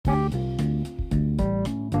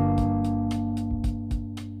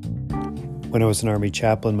When I was an Army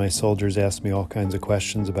chaplain, my soldiers asked me all kinds of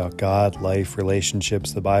questions about God, life,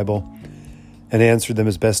 relationships, the Bible, and I answered them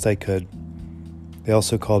as best I could. They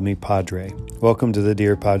also called me Padre. Welcome to the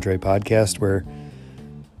Dear Padre podcast, where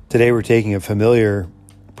today we're taking a familiar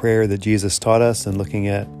prayer that Jesus taught us and looking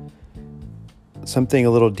at something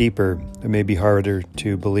a little deeper that may be harder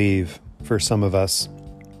to believe for some of us,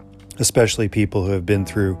 especially people who have been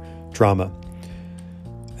through trauma.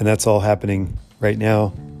 And that's all happening right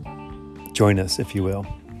now. Join us, if you will.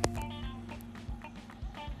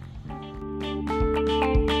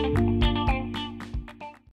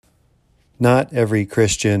 Not every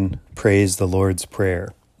Christian prays the Lord's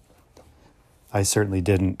Prayer. I certainly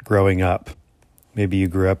didn't growing up. Maybe you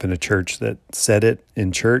grew up in a church that said it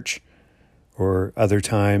in church or other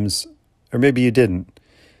times, or maybe you didn't.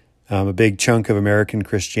 A big chunk of American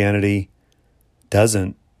Christianity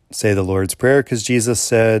doesn't say the Lord's Prayer because Jesus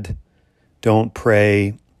said, don't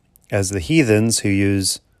pray as the heathens who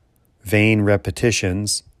use vain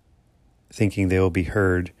repetitions, thinking they will be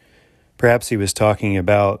heard. Perhaps he was talking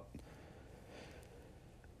about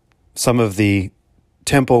some of the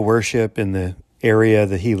temple worship in the area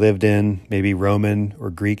that he lived in, maybe Roman or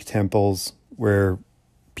Greek temples, where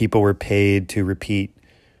people were paid to repeat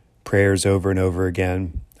prayers over and over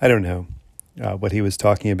again. I don't know what he was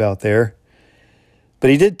talking about there.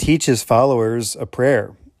 But he did teach his followers a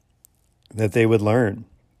prayer that they would learn.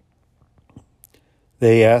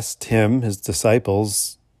 They asked him, his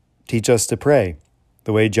disciples, teach us to pray,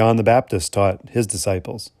 the way John the Baptist taught his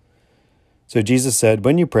disciples. So Jesus said,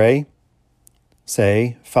 when you pray,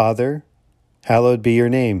 say, Father, hallowed be your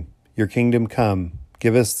name, your kingdom come.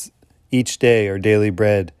 Give us each day our daily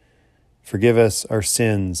bread. Forgive us our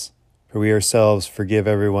sins, for we ourselves forgive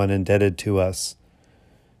everyone indebted to us.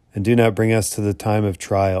 And do not bring us to the time of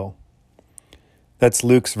trial. That's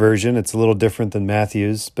Luke's version. It's a little different than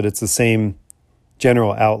Matthew's, but it's the same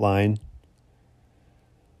general outline.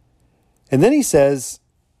 And then he says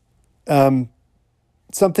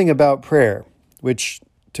something about prayer, which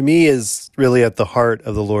to me is really at the heart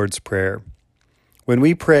of the Lord's Prayer. When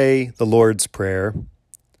we pray the Lord's Prayer,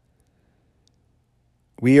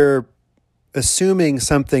 we are assuming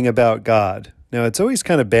something about God. Now, it's always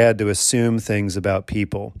kind of bad to assume things about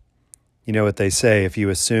people. You know what they say, if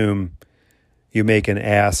you assume, you make an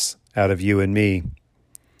ass out of you and me.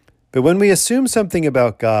 But when we assume something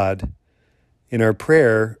about God in our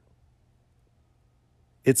prayer,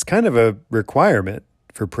 it's kind of a requirement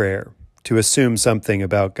for prayer to assume something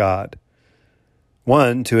about God.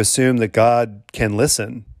 One, to assume that God can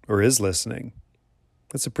listen or is listening.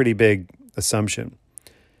 That's a pretty big assumption.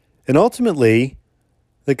 And ultimately,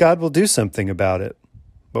 that God will do something about it,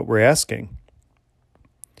 what we're asking.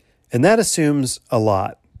 And that assumes a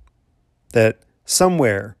lot, that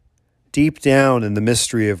somewhere deep down in the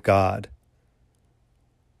mystery of God,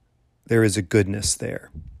 there is a goodness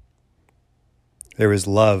there. There is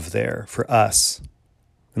love there for us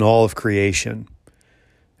and all of creation.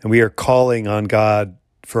 And we are calling on God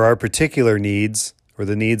for our particular needs or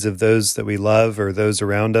the needs of those that we love or those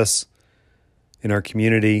around us in our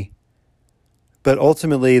community, but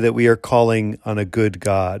ultimately that we are calling on a good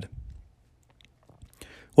God.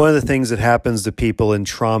 One of the things that happens to people in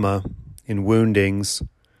trauma, in woundings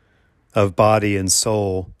of body and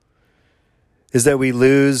soul, is that we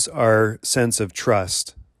lose our sense of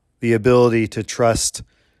trust, the ability to trust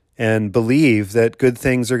and believe that good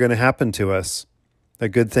things are going to happen to us, that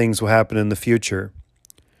good things will happen in the future.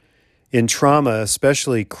 In trauma,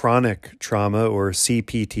 especially chronic trauma or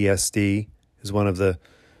CPTSD is one of the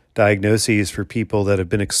diagnoses for people that have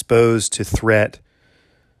been exposed to threat,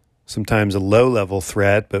 sometimes a low-level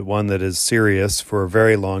threat, but one that is serious for a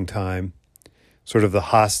very long time, sort of the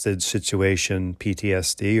hostage situation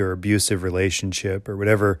PTSD or abusive relationship or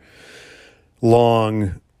whatever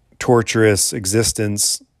long, torturous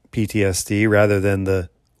existence PTSD rather than the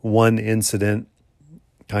one incident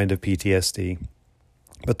kind of PTSD.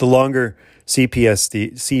 But the longer CPTSD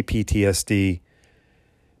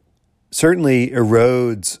certainly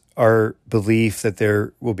erodes our belief that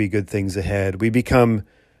there will be good things ahead. We become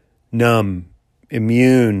numb,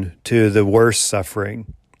 immune to the worst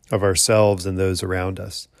suffering of ourselves and those around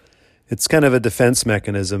us. It's kind of a defense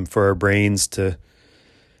mechanism for our brains to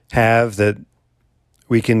have, that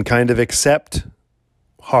we can kind of accept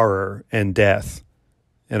horror and death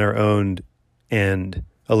and our own end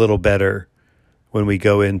a little better when we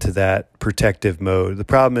go into that protective mode. The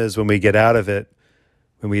problem is when we get out of it,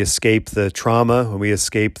 when we escape the trauma, when we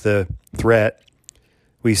escape the threat,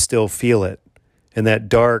 we still feel it. And that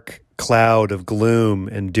dark cloud of gloom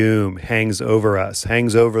and doom hangs over us,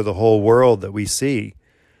 hangs over the whole world that we see.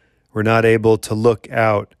 We're not able to look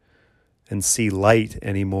out and see light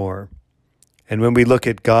anymore. And when we look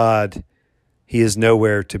at God, he is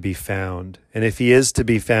nowhere to be found. And if he is to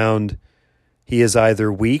be found, he is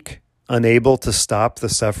either weak, unable to stop the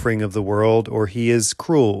suffering of the world, or he is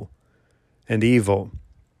cruel and evil.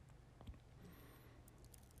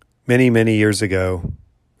 Many, many years ago,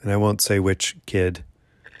 and I won't say which kid,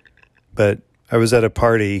 but I was at a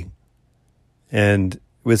party and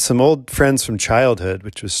with some old friends from childhood,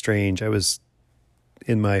 which was strange. I was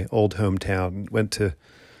in my old hometown, went to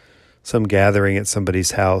some gathering at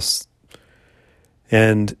somebody's house.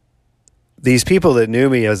 And these people that knew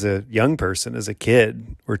me as a young person, as a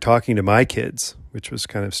kid, were talking to my kids, which was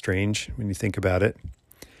kind of strange when you think about it.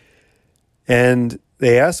 And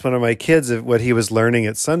they asked one of my kids what he was learning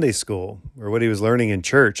at Sunday school or what he was learning in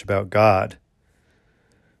church about God.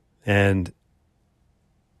 And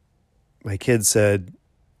my kid said,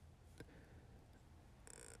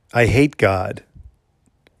 "I hate God."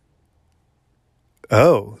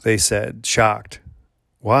 "Oh," they said, shocked.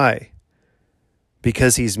 "Why?"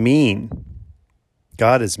 "Because he's mean.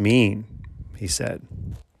 God is mean," he said.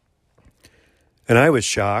 And I was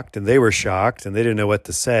shocked, and they were shocked, and they didn't know what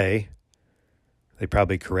to say. They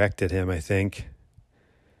probably corrected him, I think.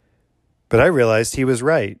 But I realized he was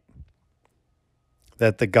right.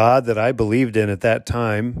 That the God that I believed in at that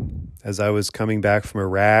time, as I was coming back from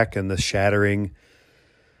Iraq and the shattering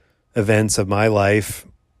events of my life,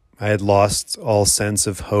 I had lost all sense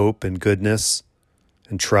of hope and goodness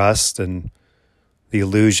and trust and the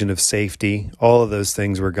illusion of safety. All of those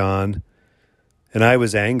things were gone. And I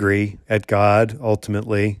was angry at God,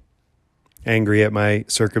 ultimately, angry at my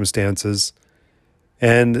circumstances.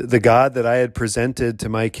 And the God that I had presented to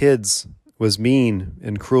my kids was mean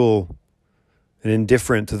and cruel and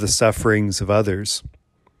indifferent to the sufferings of others.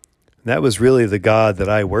 And that was really the God that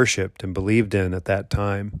I worshiped and believed in at that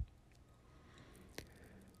time.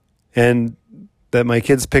 And that my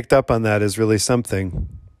kids picked up on that is really something.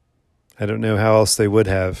 I don't know how else they would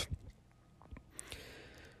have.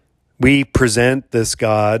 We present this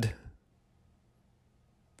God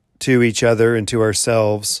to each other and to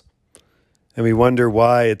ourselves, and we wonder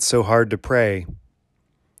why it's so hard to pray.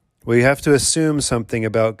 Well, you have to assume something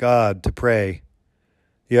about God to pray.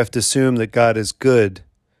 You have to assume that God is good,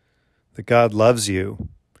 that God loves you.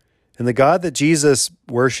 And the God that Jesus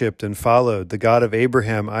worshiped and followed, the God of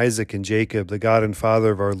Abraham, Isaac, and Jacob, the God and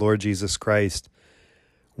Father of our Lord Jesus Christ,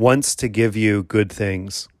 wants to give you good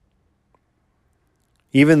things.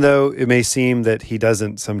 Even though it may seem that he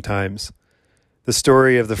doesn't sometimes. The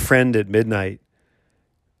story of the friend at midnight.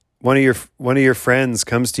 One of your friends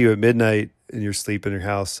comes to you at midnight and you're asleep in your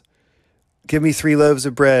house. "Give me 3 loaves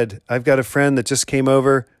of bread. I've got a friend that just came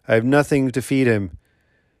over. I have nothing to feed him."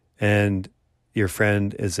 And your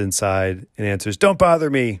friend is inside and answers, "Don't bother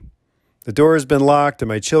me. The door has been locked and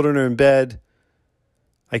my children are in bed.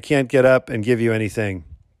 I can't get up and give you anything."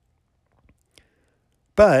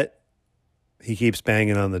 But he keeps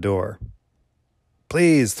banging on the door.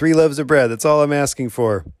 "Please, 3 loaves of bread. That's all I'm asking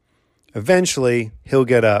for." Eventually, he'll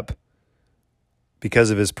get up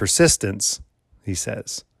because of his persistence, he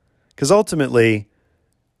says. Because ultimately,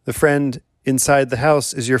 the friend inside the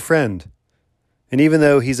house is your friend. And even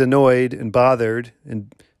though he's annoyed and bothered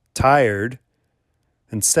and tired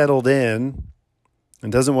and settled in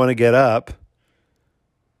and doesn't want to get up,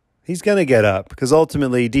 he's going to get up because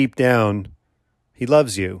ultimately, deep down, he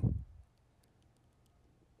loves you.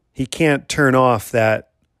 He can't turn off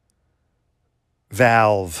that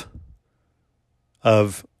valve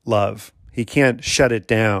of love. He can't shut it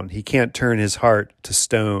down. He can't turn his heart to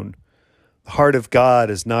stone. The heart of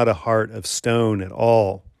God is not a heart of stone at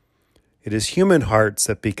all. It is human hearts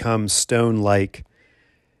that become stone-like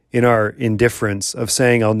in our indifference of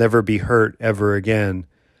saying, "I'll never be hurt ever again.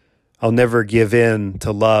 I'll never give in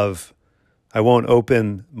to love. I won't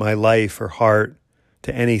open my life or heart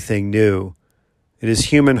to anything new." It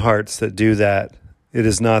is human hearts that do that. It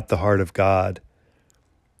is not the heart of God.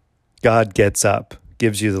 God gets up,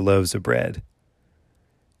 gives you the loaves of bread.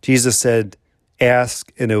 Jesus said,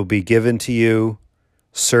 "Ask and it will be given to you.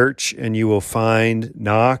 Search and you will find.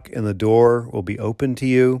 Knock and the door will be open to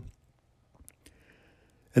you."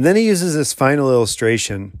 And then he uses this final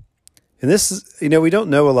illustration. And this is, we don't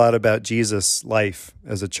know a lot about Jesus' life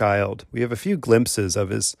as a child. We have a few glimpses of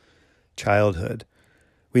his childhood.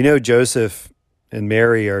 We know Joseph and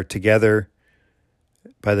Mary are together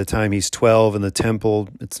by the time he's 12 in the temple.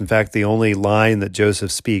 It's in fact the only line that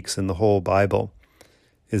Joseph speaks in the whole Bible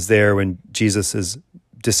is there when Jesus has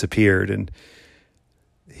disappeared. And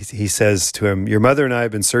he says to him, "Your mother and I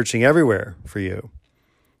have been searching everywhere for you."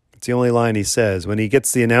 It's the only line he says. When he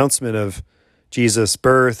gets the announcement of Jesus'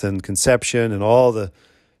 birth and conception and all the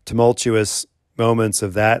tumultuous moments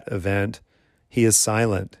of that event, he is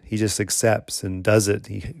silent. He just accepts and does it.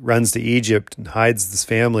 He runs to Egypt and hides his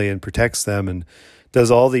family and protects them and does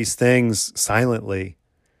all these things silently.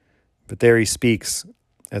 But there he speaks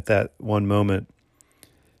at that one moment.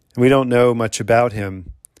 And we don't know much about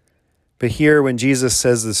him. But here, when Jesus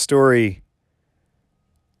says the story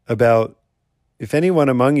about, if anyone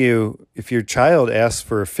among you, if your child asks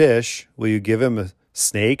for a fish, will you give him a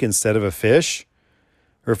snake instead of a fish?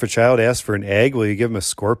 Or if a child asks for an egg, will you give him a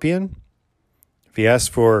scorpion? If he asks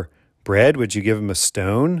for bread, would you give him a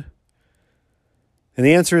stone? And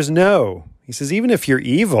the answer is no. He says, even if you're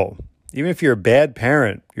evil, even if you're a bad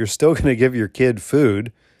parent, you're still going to give your kid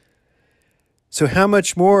food. So how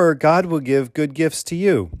much more God will give good gifts to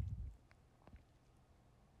you?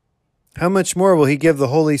 How much more will he give the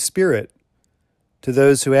Holy Spirit to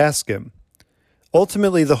those who ask him?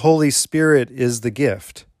 Ultimately, the Holy Spirit is the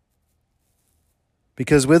gift.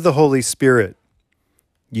 Because with the Holy Spirit,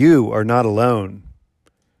 you are not alone.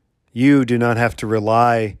 You do not have to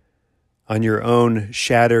rely on your own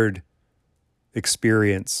shattered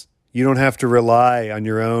experience. You don't have to rely on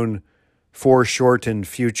your own foreshortened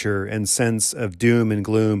future and sense of doom and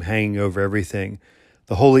gloom hanging over everything.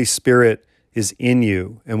 The Holy Spirit is in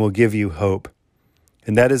you and will give you hope.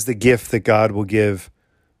 And that is the gift that God will give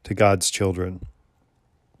to God's children.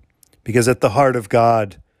 Because at the heart of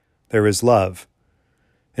God, there is love.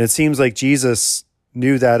 And it seems like Jesus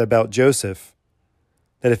knew that about Joseph,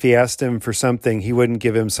 that if he asked him for something, he wouldn't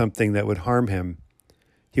give him something that would harm him.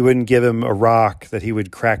 He wouldn't give him a rock that he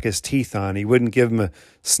would crack his teeth on. He wouldn't give him a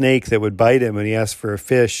snake that would bite him when he asked for a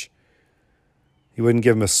fish. He wouldn't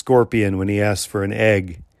give him a scorpion when he asked for an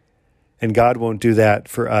egg. And God won't do that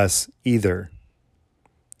for us either.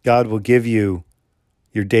 God will give you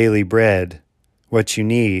your daily bread, what you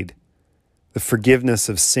need, the forgiveness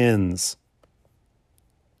of sins.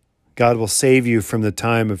 God will save you from the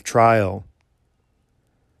time of trial.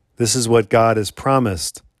 This is what God has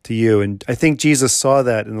promised to you. And I think Jesus saw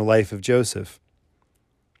that in the life of Joseph.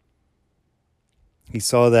 He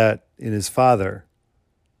saw that in his father.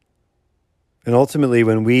 And ultimately,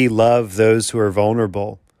 when we love those who are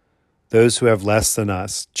vulnerable, those who have less than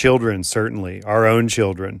us, children certainly, our own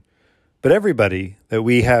children, but everybody that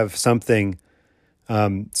we have something,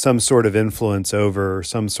 some sort of influence over, or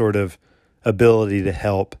some sort of ability to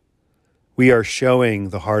help, we are showing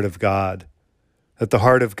the heart of God, that the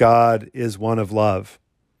heart of God is one of love.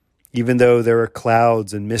 Even though there are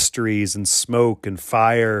clouds and mysteries and smoke and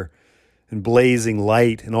fire and blazing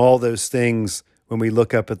light and all those things, when we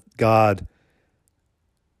look up at God,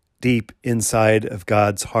 deep inside of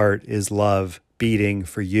God's heart is love beating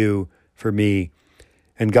for you, for me.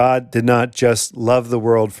 And God did not just love the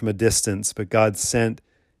world from a distance, but God sent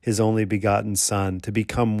his only begotten Son to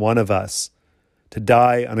become one of us, to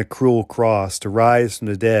die on a cruel cross, to rise from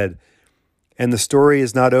the dead. And the story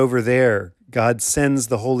is not over there. God sends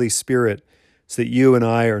the Holy Spirit so that you and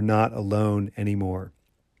I are not alone anymore.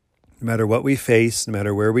 No matter what we face, no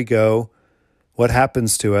matter where we go, what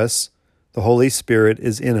happens to us, the Holy Spirit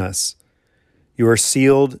is in us. You are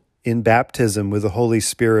sealed in baptism with the Holy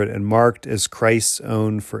Spirit and marked as Christ's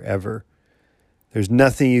own forever. There's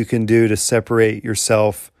nothing you can do to separate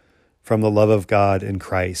yourself from the love of God in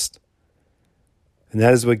Christ. And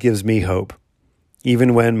that is what gives me hope.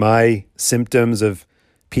 Even when my symptoms of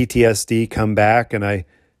PTSD come back and I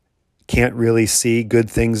can't really see good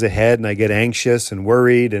things ahead and I get anxious and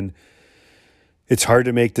worried and it's hard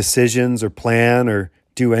to make decisions or plan or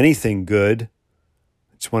do anything good.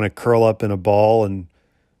 I just want to curl up in a ball and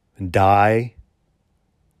die.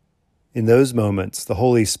 In those moments, the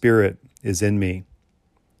Holy Spirit is in me,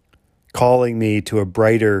 calling me to a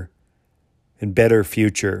brighter and better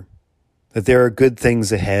future, that there are good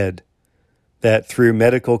things ahead, that through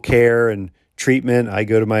medical care and treatment, I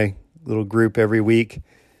go to my little group every week,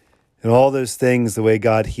 and all those things, the way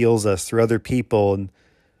God heals us through other people,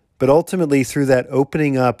 but ultimately through that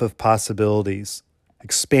opening up of possibilities,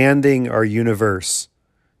 expanding our universe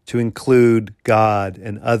to include God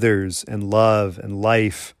and others and love and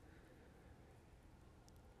life,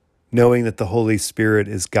 knowing that the Holy Spirit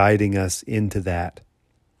is guiding us into that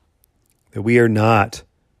we are not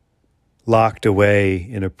locked away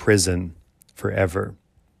in a prison forever,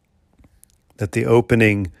 that the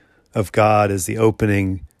opening of God is the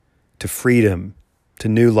opening to freedom, to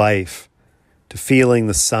new life, to feeling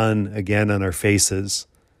the sun again on our faces,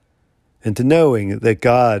 and to knowing that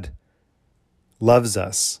God loves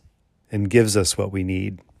us and gives us what we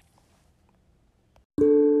need.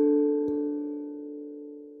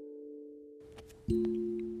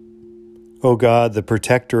 O God, the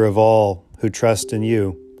protector of all who trust in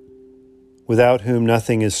you, without whom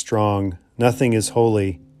nothing is strong, nothing is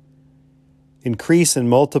holy. Increase and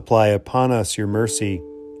multiply upon us your mercy,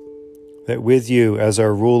 that with you as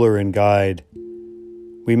our ruler and guide,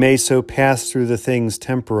 we may so pass through the things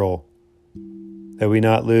temporal, that we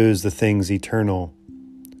not lose the things eternal.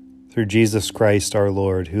 Through Jesus Christ our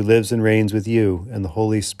Lord, who lives and reigns with you and the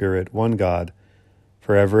Holy Spirit, one God,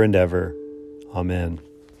 forever and ever. Amen.